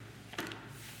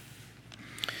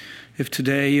If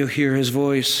today you hear his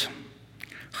voice,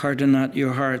 harden not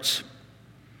your hearts.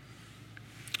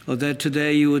 Oh, that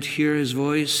today you would hear his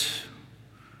voice,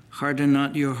 harden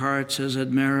not your hearts as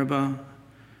at Meribah,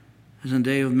 as on the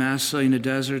day of Massah in the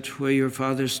desert, where your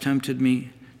fathers tempted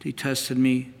me, they tested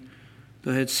me,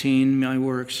 though had seen my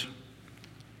works.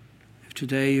 If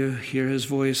today you hear his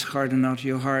voice, harden not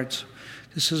your hearts.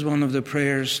 This is one of the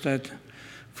prayers that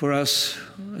for us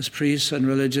as priests and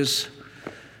religious,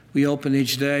 we open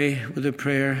each day with a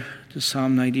prayer to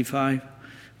Psalm 95.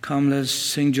 Come, let's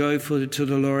sing joyfully to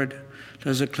the Lord.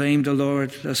 Let's acclaim the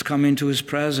Lord. Let's come into his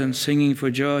presence, singing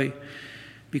for joy.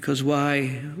 Because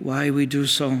why? Why we do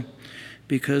so?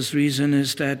 Because the reason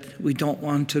is that we don't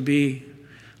want to be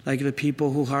like the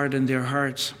people who harden their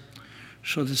hearts.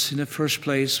 So this, in the first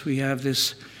place, we have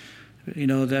this,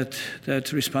 that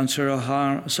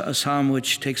responsorial psalm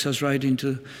which takes us right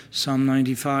into Psalm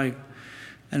 95.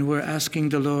 And we're asking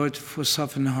the Lord for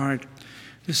softened heart.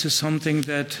 This is something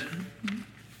that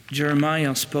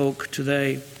Jeremiah spoke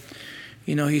today.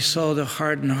 He saw the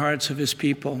hardened hearts of his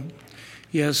people.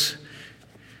 Yes,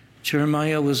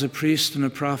 Jeremiah was a priest and a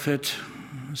prophet,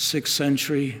 6th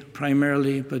century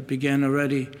primarily, but began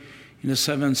already in the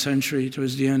 7th century,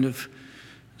 towards the end of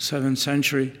 7th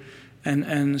century.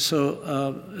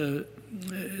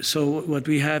 So what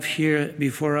we have here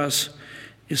before us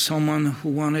is someone who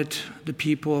wanted the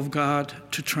people of God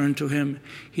to turn to him.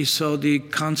 He saw the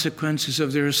consequences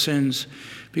of their sins,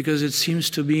 because it seems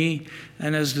to be,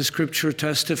 and as the scripture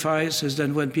testifies, is that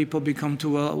when people become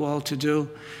too well-to-do,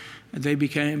 they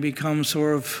become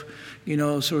sort of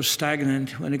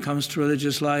stagnant when it comes to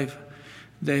religious life.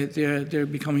 They're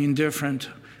becoming indifferent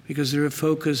because their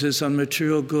focus is on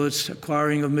material goods,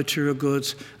 acquiring of material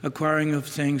goods, acquiring of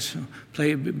things,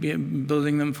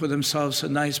 building them for themselves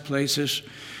in nice places.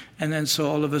 And then so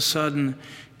all of a sudden,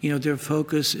 their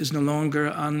focus is no longer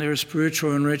on their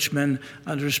spiritual enrichment,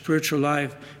 on their spiritual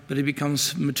life, but it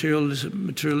becomes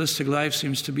materialistic life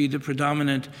seems to be the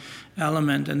predominant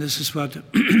element. And this is what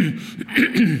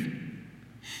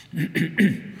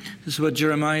this is what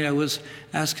Jeremiah was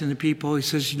asking the people. He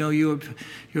says, your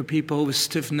people with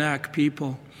stiff-necked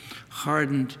people,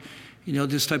 hardened,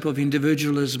 this type of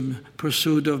individualism,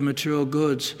 pursuit of material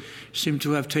goods seem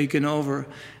to have taken over.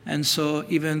 And so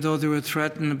even though they were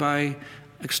threatened by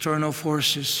external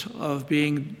forces of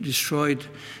being destroyed,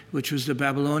 which was the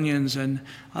Babylonians and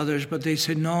others, but they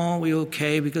said, no, we're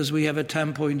okay because we have a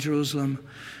temple in Jerusalem.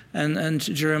 And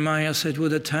Jeremiah said, well,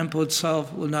 the temple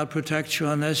itself will not protect you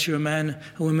unless you're a man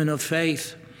and woman of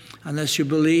faith, unless you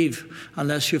believe,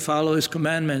 unless you follow his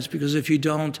commandments, because if you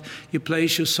don't, you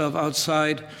place yourself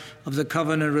outside of the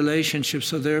covenant relationship,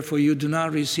 so therefore you do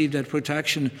not receive that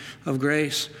protection of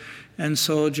grace. And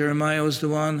so Jeremiah was the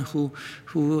one who,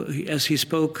 as he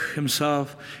spoke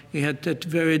himself, he had that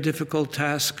very difficult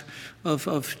task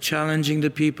of challenging the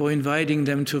people, inviting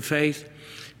them to faith,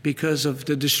 because of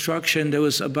the destruction it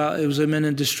was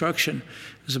imminent destruction.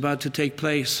 It was about to take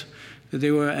place.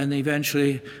 And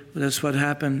eventually, that's what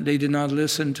happened. They did not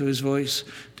listen to his voice.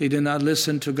 They did not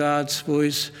listen to God's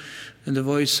voice and the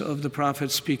voice of the prophet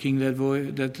speaking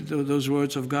those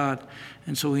words of God.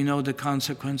 And so we know the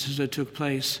consequences that took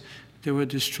place. They were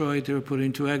destroyed. They were put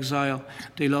into exile.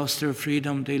 They lost their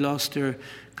freedom. They lost their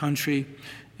country.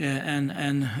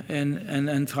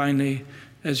 And finally,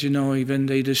 as you know, even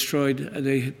they destroyed,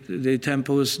 the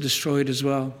temple was destroyed as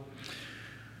well.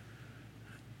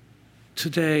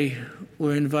 Today,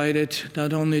 we're invited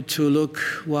not only to look,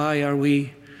 why are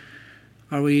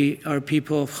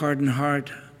people of hardened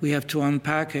heart? We have to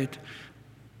unpack it.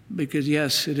 Because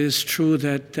yes, it is true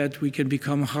that we can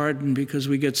become hardened because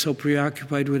we get so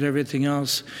preoccupied with everything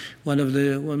else.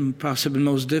 One possibly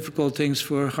most difficult things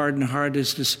for a hardened heart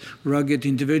is this rugged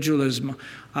individualism.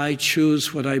 I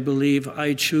choose what I believe.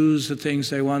 I choose the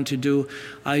things I want to do.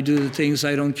 I do the things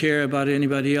I don't care about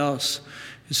anybody else.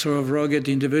 It's sort of rugged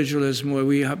individualism where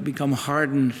we have become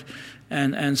hardened.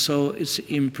 And so it's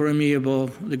impermeable,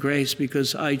 the grace,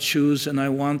 because I choose and I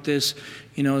want this.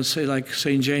 Say like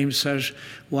St. James says,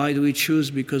 why do we choose?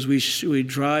 Because we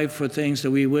drive for things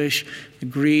that we wish, the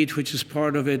greed, which is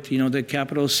part of it, the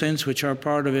capital sins, which are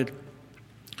part of it.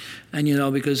 And,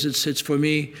 because it's for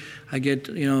me, I get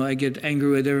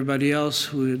angry with everybody else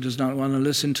who does not want to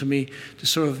listen to me, the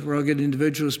sort of rugged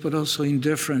individuals, but also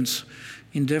indifference.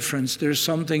 There's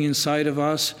something inside of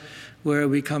us where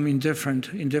we become indifferent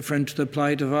to the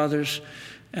plight of others,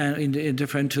 and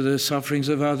indifferent to the sufferings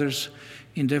of others,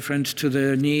 indifferent to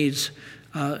their needs.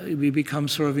 We become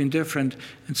sort of indifferent.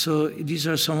 And so these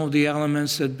are some of the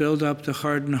elements that build up the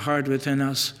hardened heart within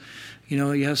us.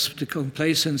 Yes, the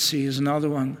complacency is another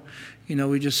one.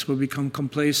 we just will become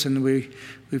complacent. We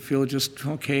feel just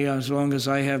okay as long as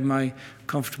I have my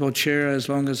comfortable chair, as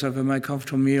long as I have my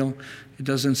comfortable meal. It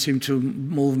doesn't seem to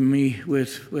move me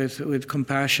with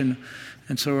compassion,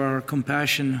 and so our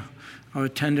compassion, our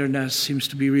tenderness seems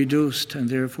to be reduced, and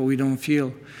therefore we don't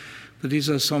feel. But these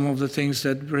are some of the things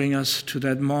that bring us to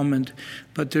that moment.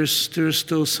 But there's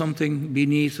still something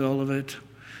beneath all of it.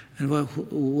 And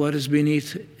what is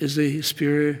beneath is the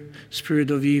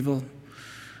spirit of evil.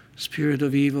 Spirit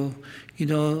of evil.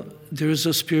 There is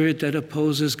a spirit that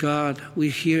opposes God. We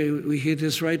hear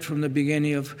this right from the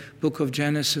beginning of book of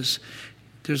Genesis.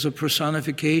 There's a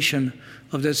personification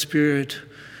of that spirit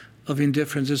of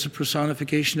indifference. There's a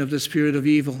personification of the spirit of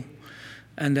evil.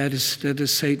 And that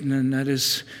is Satan, and that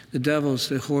is the devils,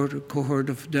 the cohort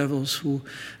of devils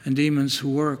and demons who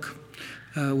work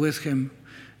with him.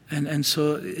 And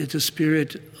so it's a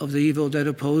spirit of the evil that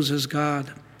opposes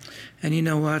God. And you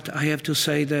know what? I have to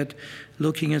say that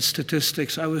looking at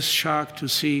statistics, I was shocked to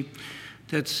see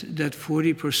that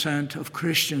 40% of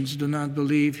Christians do not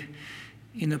believe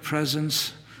in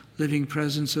the living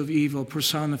presence of evil,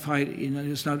 personified.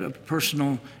 It's not a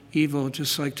personal evil,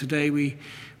 just like today we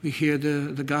hear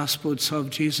the gospel itself,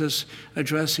 Jesus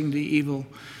addressing the evil,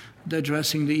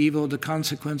 the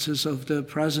consequences of the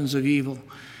presence of evil.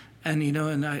 And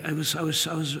and I was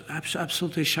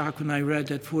absolutely shocked when I read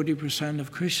that 40%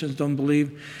 of Christians don't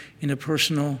believe in a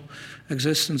personal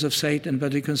existence of Satan,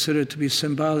 but they consider it to be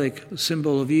symbol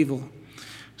of evil.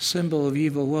 Symbol of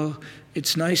evil. Well,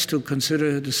 it's nice to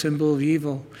consider the symbol of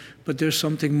evil, but there's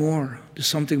something more. There's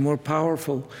something more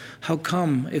powerful. How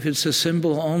come? If it's a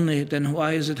symbol only, then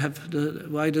why does it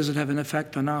have an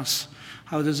effect on us?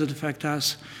 How does it affect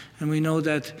us? And we know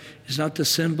that it's not the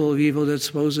symbol of evil that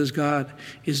opposes God.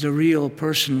 It's the real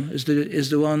person. Is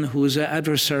the one who is the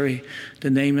adversary. The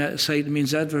name Satan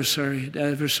means adversary. The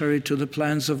adversary to the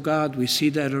plans of God. We see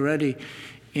that already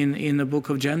in the book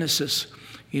of Genesis.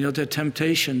 The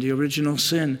temptation, the original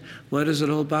sin. What is it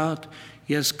all about?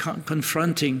 Yes,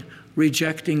 confronting,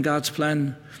 rejecting God's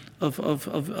plan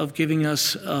of giving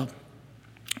us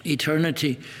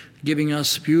eternity, giving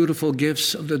us beautiful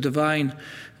gifts of the divine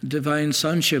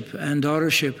sonship and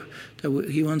daughtership. That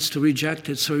he wants to reject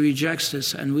it, so he rejects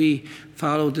this, and we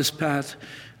follow this path.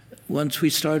 Once we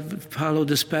follow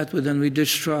this path, then we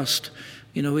distrust.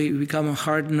 We become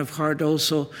hardened of heart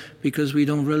also because we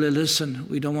don't really listen.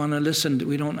 We don't want to listen.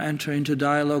 We don't enter into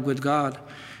dialogue with God.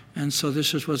 And so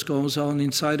this is what goes on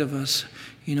inside of us.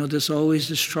 There's always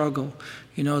the struggle,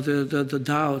 the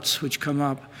doubts which come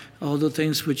up, all the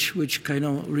things which kind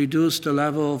of reduce the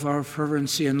level of our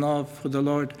fervency and love for the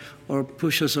Lord or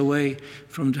push us away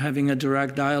from having a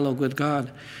direct dialogue with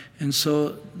God. And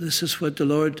so this is what the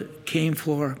Lord came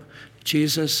for.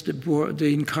 Jesus,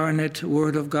 the incarnate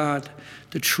Word of God,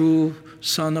 the true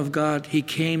Son of God, he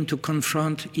came to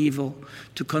confront evil,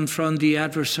 to confront the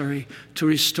adversary, to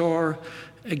restore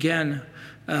again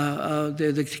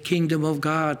the kingdom of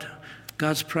God,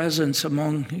 God's presence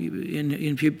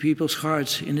in people's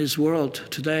hearts, in his world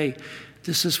today.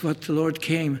 This is what the Lord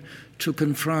came to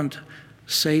confront: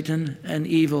 Satan and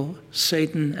evil,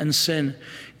 Satan and sin.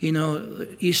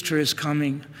 Easter is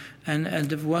coming,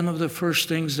 and one of the first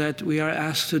things that we are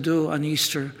asked to do on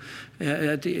Easter,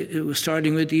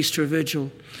 starting with Easter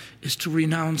Vigil, is to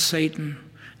renounce Satan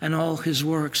and all his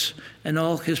works and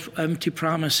all his empty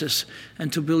promises,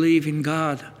 and to believe in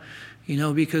God.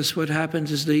 Because what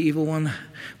happens is the evil one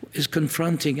is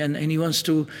confronting, and he wants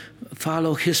to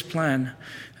follow his plan.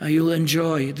 You'll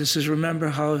enjoy. Remember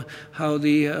how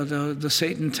the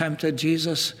Satan tempted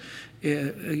Jesus.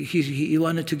 He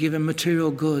wanted to give him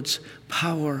material goods,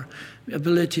 power,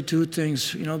 ability to do things,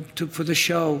 for the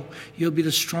show. You'll be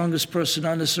the strongest person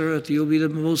on this earth. You'll be the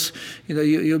most,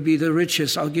 you'll be the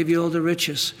richest. I'll give you all the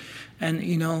riches. And,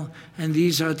 and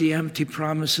these are the empty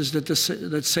promises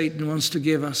that Satan wants to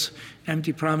give us.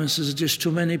 Empty promises. Just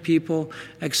too many people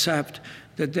accept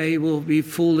that they will be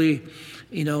fully,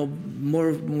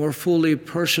 more fully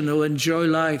personal, enjoy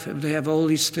life if they have all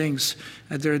these things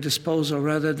at their disposal,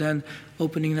 rather than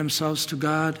opening themselves to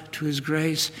God, to his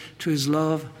grace, to his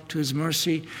love, to his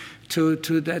mercy, to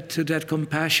that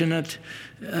compassionate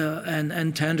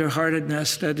and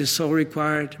tender-heartedness that is so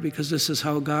required, because this is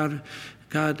how God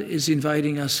is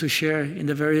inviting us to share in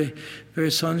the very,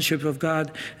 very sonship of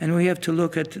God. And we have to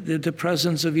look at the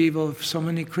presence of evil. If so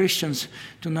many Christians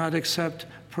do not accept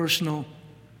personal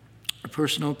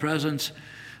presence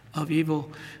of evil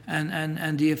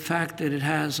and the effect that it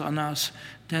has on us,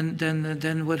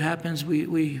 then what happens?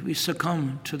 We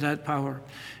succumb to that power.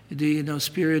 The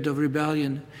spirit of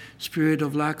rebellion, spirit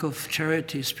of lack of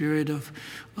charity, spirit of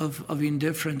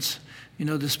indifference.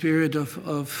 the spirit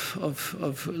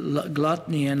of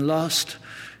gluttony and lust.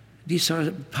 These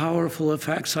are powerful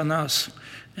effects on us.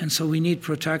 And so we need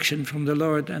protection from the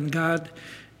Lord. And God,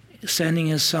 sending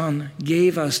His Son,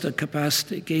 gave us the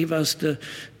capacity, gave us the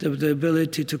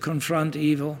ability to confront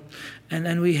evil.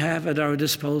 And we have at our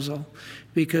disposal,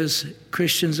 because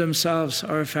Christians themselves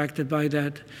are affected by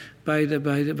that, by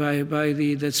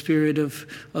the spirit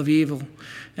of evil.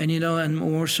 And and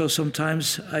more so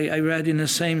sometimes I read in the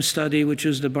same study, which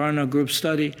is the Barna Group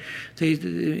study,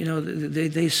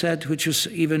 they said, which was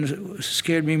even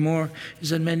scared me more, is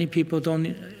that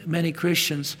many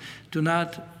Christians do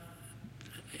not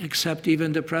accept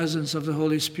even the presence of the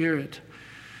Holy Spirit.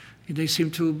 They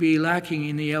seem to be lacking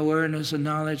in the awareness and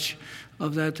knowledge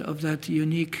of that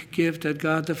unique gift that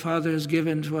God the Father has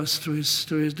given to us through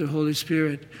the Holy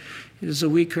Spirit. It is a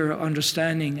weaker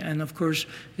understanding, and of course,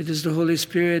 it is the Holy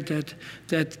Spirit that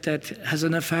has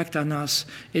an effect on us.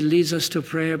 It leads us to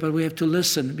prayer, but we have to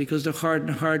listen, because the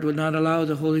hardened heart will not allow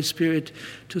the Holy Spirit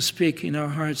to speak in our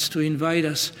hearts, to invite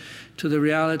us to the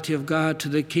reality of God, to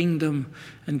the kingdom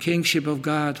and kingship of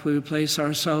God. We will place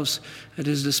ourselves at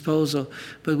His disposal.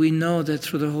 But we know that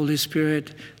through the Holy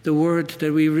Spirit, the word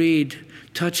that we read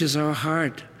touches our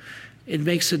heart. It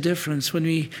makes a difference when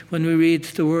we read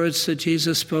the words that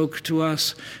Jesus spoke to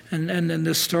us, and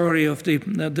the story of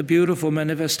the beautiful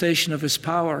manifestation of His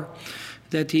power,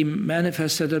 that He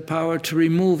manifested that power to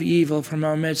remove evil from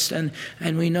our midst. And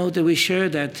we know that we share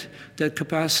that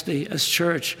capacity as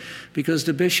church, because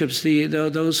the bishops,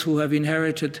 those who have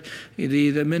inherited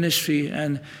the ministry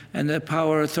and the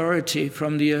power authority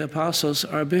from the apostles,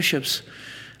 are bishops.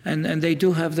 And they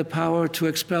do have the power to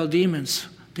expel demons.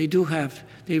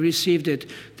 They received it.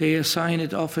 They assign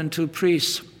it often to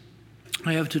priests.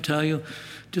 I have to tell you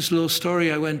just a little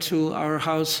story. I went to our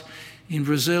house in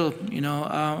Brazil.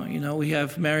 We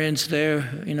have Marians there.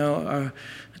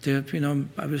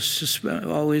 I was just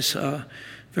always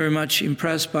very much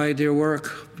impressed by their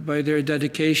work, by their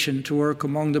dedication to work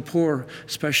among the poor,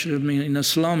 especially in the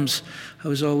slums. I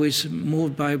was always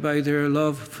moved by their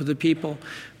love for the people.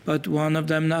 But one of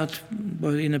them,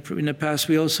 but in the past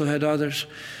we also had others.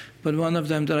 But one of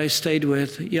them that I stayed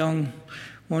with, young,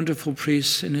 wonderful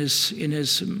priest in his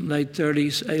late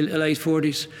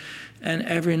 40s, and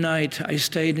every night I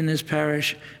stayed in his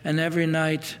parish, and every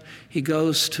night he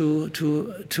goes for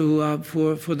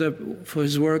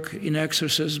his work in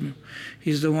exorcism.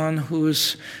 He's the one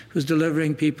who's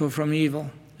delivering people from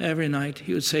evil. Every night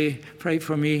he would say, "Pray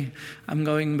for me. I'm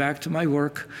going back to my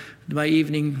work, my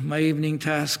evening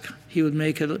task." He would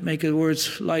make it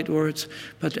light words,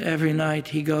 but every night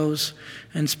he goes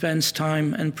and spends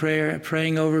time and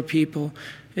praying over people,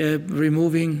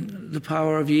 removing the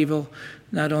power of evil.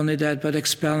 Not only that, but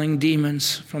expelling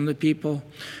demons from the people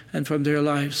and from their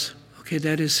lives. Okay,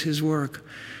 that is his work.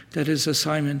 That is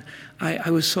assignment.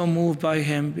 I was so moved by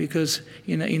him, because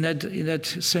in that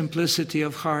simplicity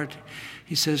of heart,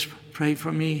 he says, "Pray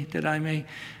for me that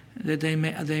they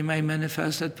may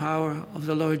manifest that power of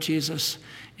the Lord Jesus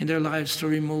in their lives, to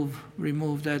remove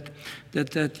that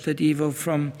evil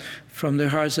from their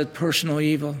hearts, that personal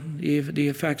evil, the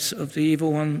effects of the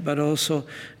evil one, but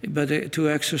to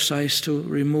exercise, to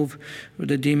remove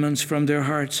the demons from their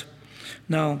hearts."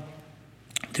 Now,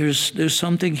 there's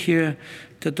something here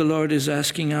that the Lord is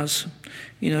asking us.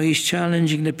 He's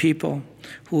challenging the people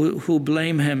who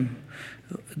blame him,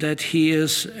 that he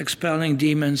is expelling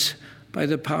demons by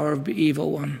the power of the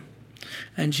evil one.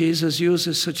 And Jesus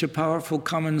uses such a powerful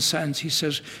common sense. He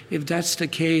says, if that's the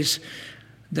case,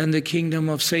 then the kingdom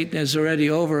of Satan is already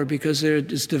over, because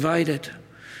it's divided.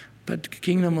 But the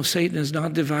kingdom of Satan is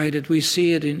not divided. We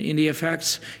see it in the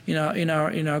effects in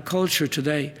our culture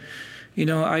today.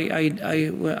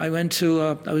 I went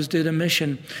to did a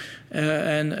mission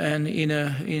and in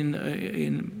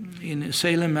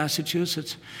Salem,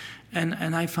 Massachusetts,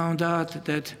 and I found out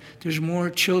that there's more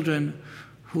children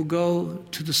who go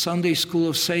to the Sunday school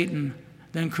of Satan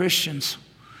than Christians.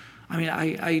 I mean,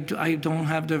 I don't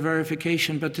have the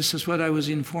verification, but this is what I was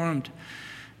informed.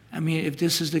 I mean, if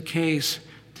this is the case,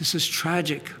 this is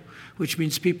tragic, which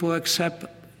means people accept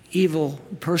evil,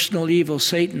 personal evil,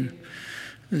 Satan.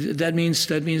 That means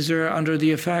they're under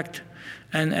the effect.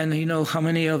 And you know how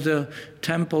many of the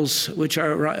temples which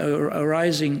are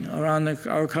arising around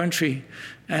our country,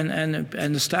 and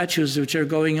the statues which are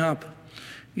going up,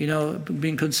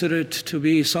 being considered to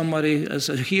be somebody as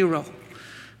a hero.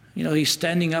 He's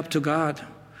standing up to God.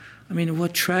 I mean,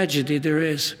 what tragedy there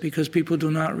is, because people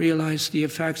do not realize the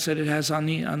effects that it has on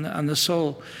the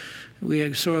soul. We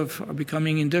are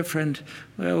becoming indifferent.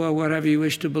 Well, whatever you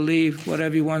wish to believe,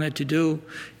 whatever you wanted to do,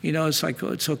 it's like, oh,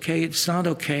 it's okay. It's not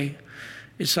okay.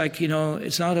 It's like,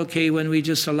 it's not okay when we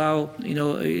just allow,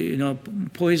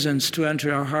 poisons to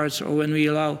enter our hearts, or when we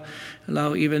allow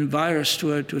even virus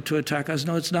to attack us.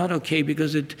 No, it's not okay,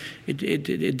 because it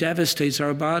devastates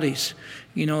our bodies,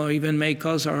 even may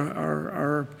cause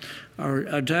our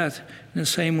death. In the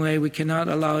same way, we cannot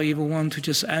allow evil one to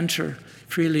just enter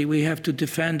freely. We have to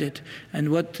defend it.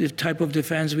 And what the type of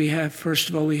defense we have? First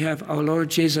of all, we have our Lord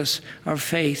Jesus, our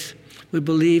faith. We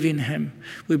believe in him.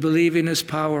 We believe in his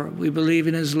power. We believe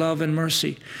in his love and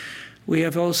mercy. We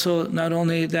have also not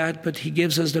only that, but he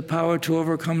gives us the power to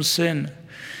overcome sin.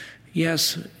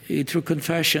 Yes, through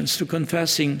confessions, through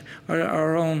confessing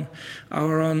our own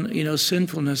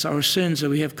sinfulness, our sins that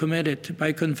we have committed.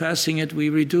 By confessing it, we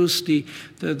reduce the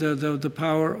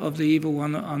power of the evil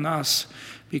one on us.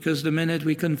 Because the minute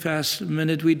we confess, the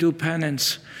minute we do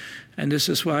penance, and this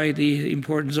is why the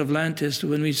importance of Lent is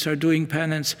when we start doing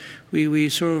penance, we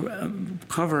sort of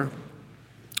cover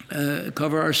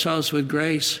ourselves with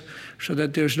grace, so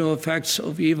that there's no effects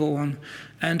of evil one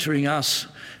entering us.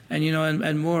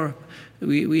 And more,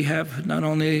 we have not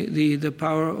only the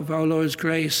power of our Lord's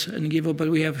grace and evil, but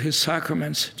we have his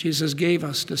sacraments. Jesus gave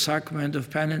us the sacrament of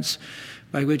penance,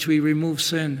 by which we remove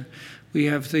sin. We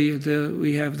have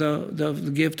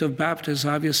the gift of baptism,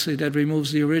 obviously, that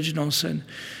removes the original sin.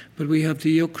 But we have the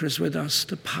Eucharist with us,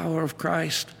 the power of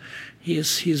Christ. He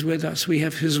is with us. We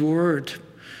have his word.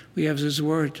 We have his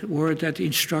word that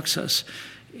instructs us.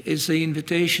 It's the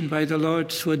invitation by the Lord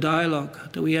to a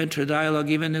dialogue, that we enter a dialogue,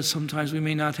 even if sometimes we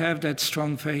may not have that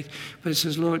strong faith. But it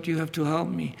says, Lord, you have to help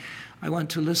me. I want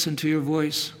to listen to your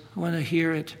voice. I want to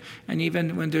hear it. And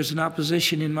even when there's an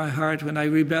opposition in my heart, when I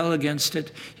rebel against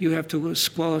it, you have to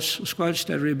squelch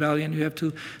that rebellion. You have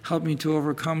to help me to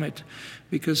overcome it,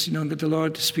 because that the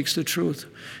Lord speaks the truth.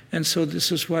 And so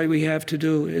this is why we have to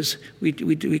do is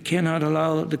we cannot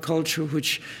allow the culture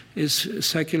which is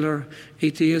secular,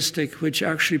 atheistic, which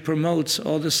actually promotes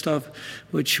all the stuff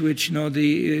which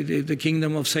the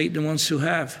kingdom of Satan wants to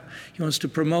have. He wants to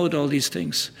promote all these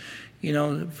things.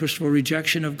 First of all,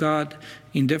 rejection of God,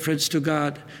 indifference to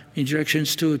God,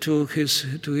 rejections to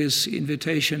his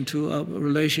invitation to a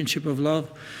relationship of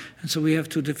love. And so we have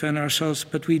to defend ourselves.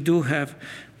 But we do have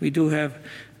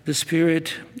the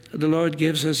Spirit. The Lord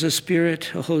gives us a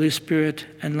Spirit, a Holy Spirit,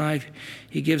 and life.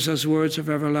 He gives us words of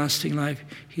everlasting life.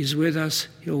 He's with us.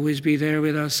 He'll always be there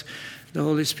with us. The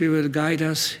Holy Spirit will guide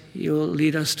us. He will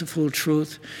lead us to full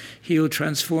truth. He will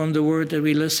transform the word that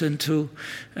we listen to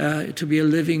be a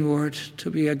living word, to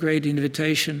be a great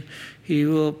invitation.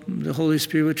 The Holy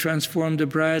Spirit will transform the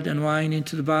bread and wine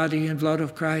into the body and blood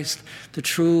of Christ, the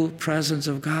true presence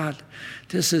of God.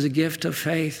 This is a gift of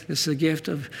faith. This is a gift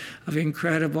of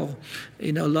incredible,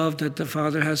 love that the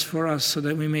Father has for us, so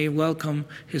that we may welcome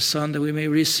his Son, that we may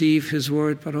receive his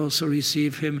word, but also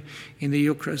receive him in the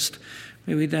Eucharist.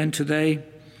 May we then today,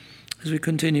 as we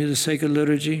continue the sacred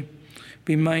liturgy,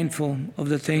 be mindful of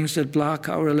the things that block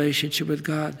our relationship with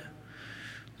God.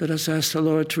 Let us ask the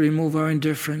Lord to remove our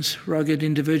indifference, rugged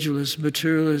individualism,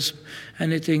 materialism,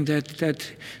 anything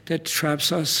that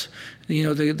traps us,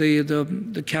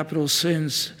 the capital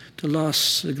sins, the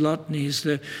lusts, the gluttonies,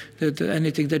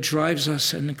 anything that drives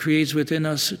us and creates within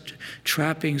us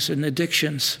trappings and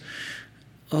addictions,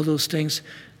 all those things.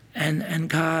 And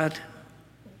God,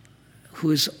 who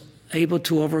is able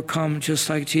to overcome, just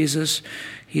like Jesus,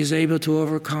 he is able to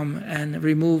overcome and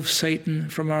remove Satan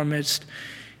from our midst.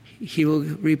 He will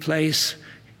replace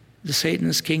the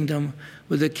Satan's kingdom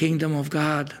with the kingdom of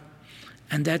God.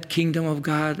 And that kingdom of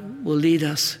God will lead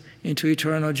us into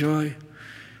eternal joy,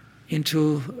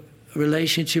 into a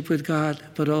relationship with God,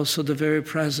 but also the very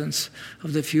presence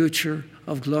of the future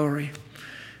of glory.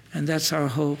 And that's our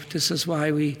hope. This is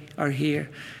why we are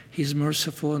here. He's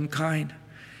merciful and kind.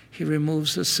 He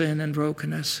removes the sin and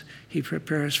brokenness. He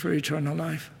prepares for eternal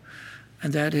life.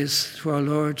 And that is through our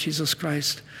Lord Jesus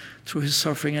Christ, through his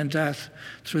suffering and death,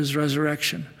 through his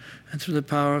resurrection, and through the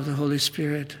power of the Holy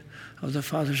Spirit, of the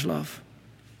Father's love.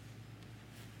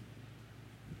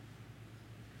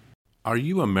 Are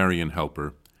you a Marian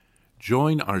helper?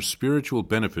 Join our Spiritual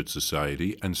Benefit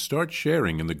Society and start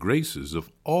sharing in the graces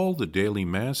of all the daily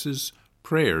masses,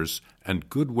 prayers, and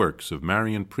good works of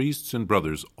Marian priests and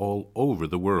brothers all over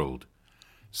the world.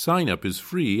 Sign-up is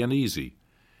free and easy.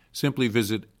 Simply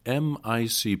visit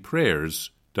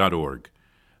micprayers.org.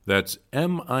 That's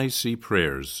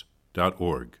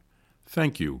micprayers.org.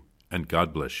 Thank you, and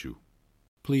God bless you.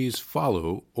 Please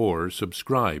follow or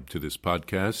subscribe to this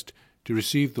podcast to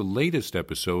receive the latest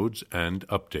episodes and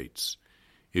updates.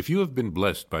 If you have been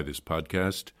blessed by this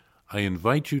podcast, I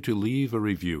invite you to leave a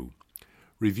review.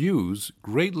 Reviews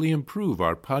greatly improve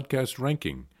our podcast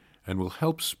ranking and will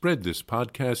help spread this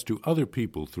podcast to other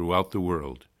people throughout the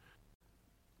world.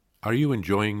 Are you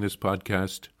enjoying this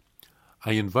podcast?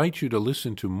 I invite you to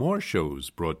listen to more shows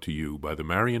brought to you by the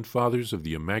Marian Fathers of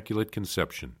the Immaculate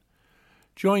Conception.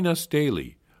 Join us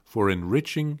daily for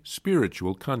enriching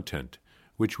spiritual content,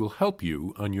 which will help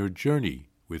you on your journey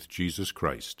with Jesus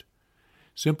Christ.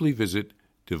 Simply visit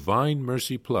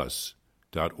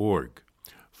DivineMercyPlus.org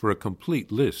for a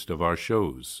complete list of our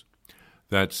shows.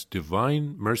 That's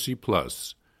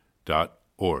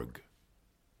DivineMercyPlus.org.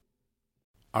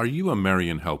 Are you a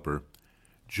Marian helper?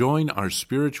 Join our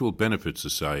Spiritual Benefit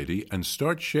Society and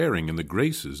start sharing in the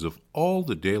graces of all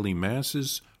the daily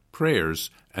masses, prayers,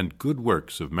 and good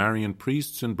works of Marian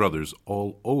priests and brothers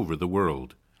all over the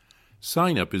world.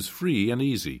 Sign up is free and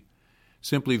easy.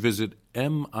 Simply visit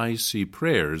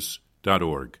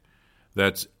micprayers.org.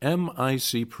 That's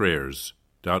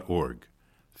micprayers.org.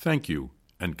 Thank you,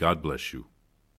 and God bless you.